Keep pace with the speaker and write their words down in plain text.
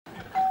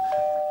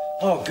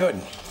Oh, good.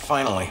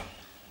 Finally.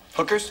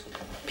 Hookers?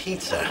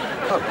 Pizza.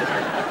 Oh,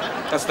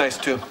 that's nice,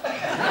 too.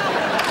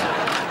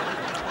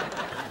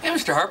 Hey,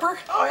 Mr. Harper.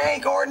 Oh, hey,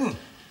 Gordon.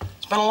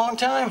 It's been a long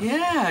time.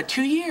 Yeah,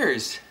 2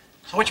 years.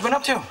 So what you been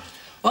up to?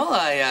 Well,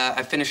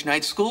 I finished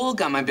night school,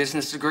 got my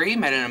business degree,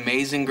 met an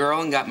amazing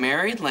girl and got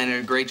married, landed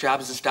a great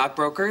job as a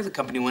stockbroker. The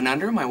company went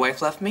under, my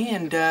wife left me,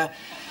 and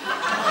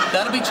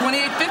that'll be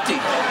 $28.50.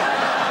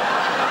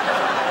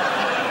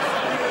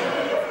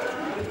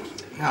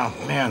 Oh,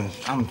 man,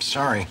 I'm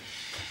sorry.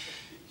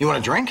 You want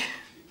a drink?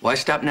 Why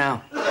stop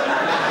now?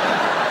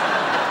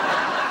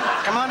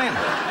 Come on in.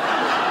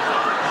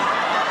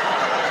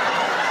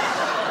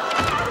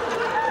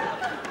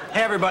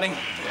 Hey, everybody.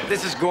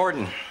 This is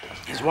Gordon.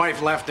 His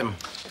wife left him.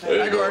 Hey,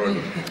 hi,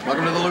 Gordon.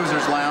 Welcome to the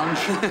Losers Lounge.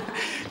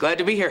 Glad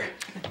to be here.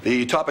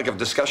 The topic of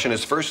discussion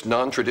is first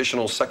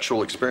non-traditional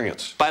sexual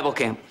experience. Bible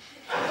camp.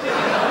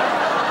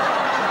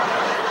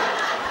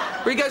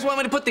 Where you guys want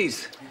me to put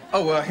these?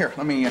 Oh, here,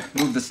 let me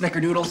move the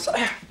snickerdoodles.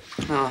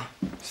 Oh,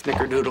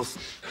 snickerdoodles.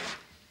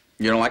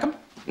 You don't like them?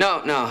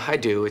 No, I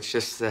do. It's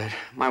just that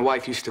my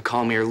wife used to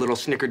call me her little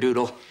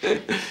snickerdoodle.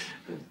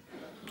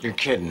 You're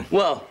kidding.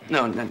 Well,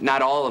 no,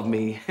 not all of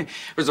me. It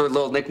was a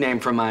little nickname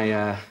from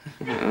my,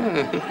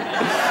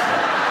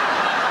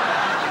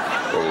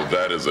 Oh,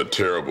 that is a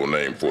terrible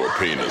name for a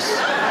penis.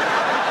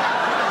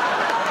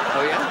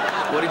 Oh,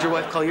 yeah? What did your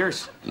wife call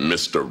yours?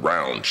 Mr.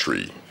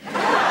 Roundtree.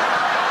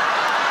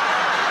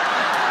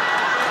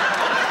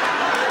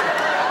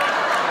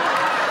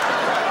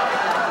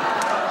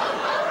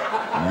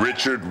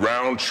 Richard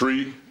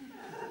Roundtree?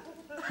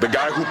 The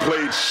guy who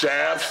played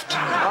Shaft?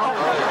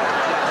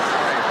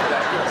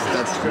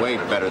 That's way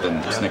better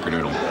than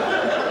snickerdoodle.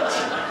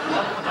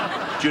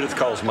 Judith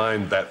calls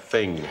mine that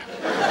thing.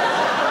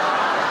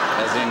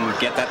 As in,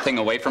 get that thing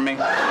away from me?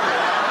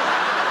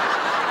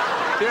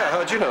 Yeah,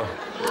 how'd you know?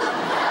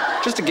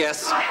 Just a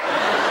guess.